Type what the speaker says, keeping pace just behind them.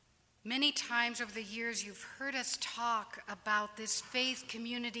Many times over the years, you've heard us talk about this faith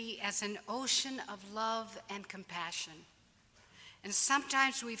community as an ocean of love and compassion. And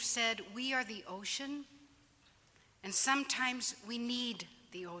sometimes we've said we are the ocean, and sometimes we need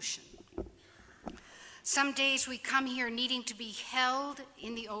the ocean. Some days we come here needing to be held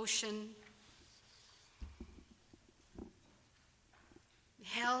in the ocean,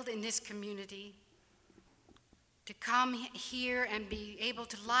 held in this community, to come here and be able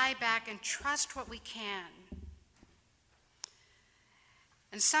to lie back and trust what we can.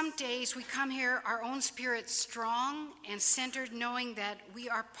 And some days we come here, our own spirit strong and centered, knowing that we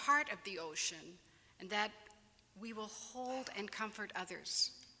are part of the ocean and that we will hold and comfort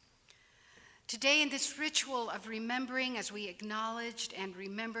others. Today, in this ritual of remembering, as we acknowledged and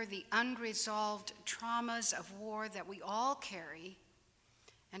remember the unresolved traumas of war that we all carry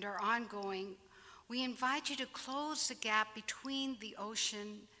and are ongoing, we invite you to close the gap between the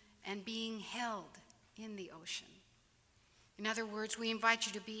ocean and being held in the ocean. In other words, we invite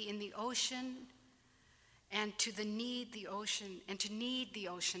you to be in the ocean and to need the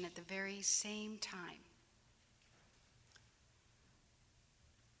ocean at the very same time.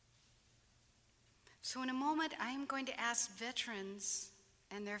 So in a moment, I am going to ask veterans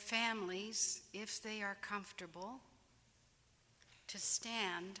and their families, if they are comfortable, to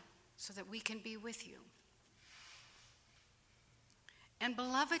stand so that we can be with you. And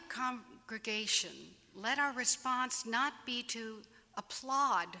beloved congregation, let our response not be to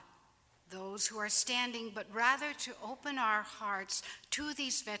applaud those who are standing, but rather to open our hearts to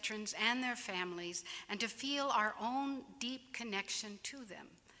these veterans and their families and to feel our own deep connection to them,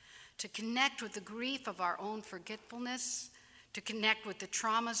 to connect with the grief of our own forgetfulness, to connect with the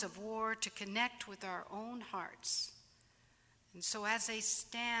traumas of war, to connect with our own hearts. And so as they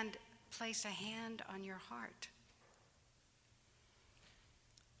stand, place a hand on your heart.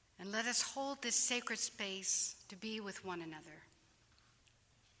 And let us hold this sacred space to be with one another.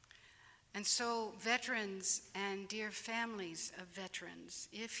 And so, veterans and dear families of veterans,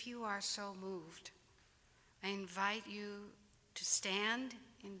 if you are so moved, I invite you to stand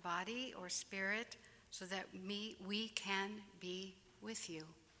in body or spirit so that we can be with you.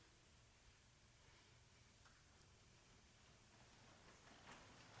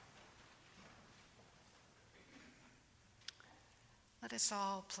 Let us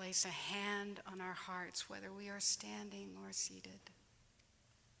all place a hand on our hearts, whether we are standing or seated.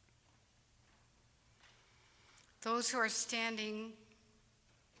 Those who are standing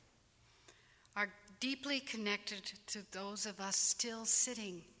are deeply connected to those of us still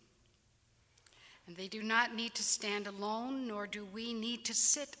sitting. And they do not need to stand alone, nor do we need to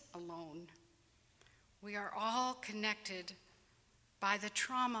sit alone. We are all connected by the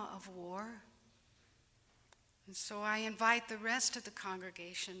trauma of war. And so I invite the rest of the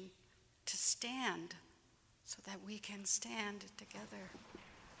congregation to stand so that we can stand together.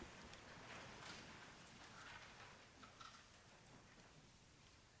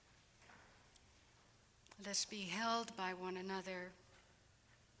 Let us be held by one another,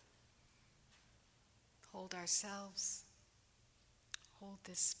 hold ourselves, hold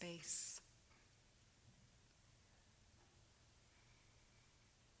this space.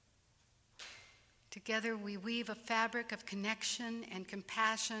 Together we weave a fabric of connection and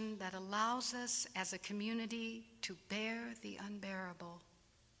compassion that allows us as a community to bear the unbearable.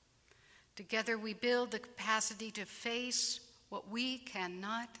 Together we build the capacity to face what we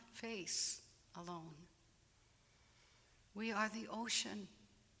cannot face alone. We are the ocean,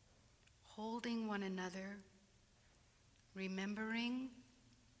 holding one another, remembering,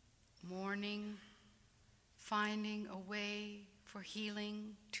 mourning, finding a way for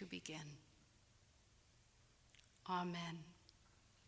healing to begin. Amen.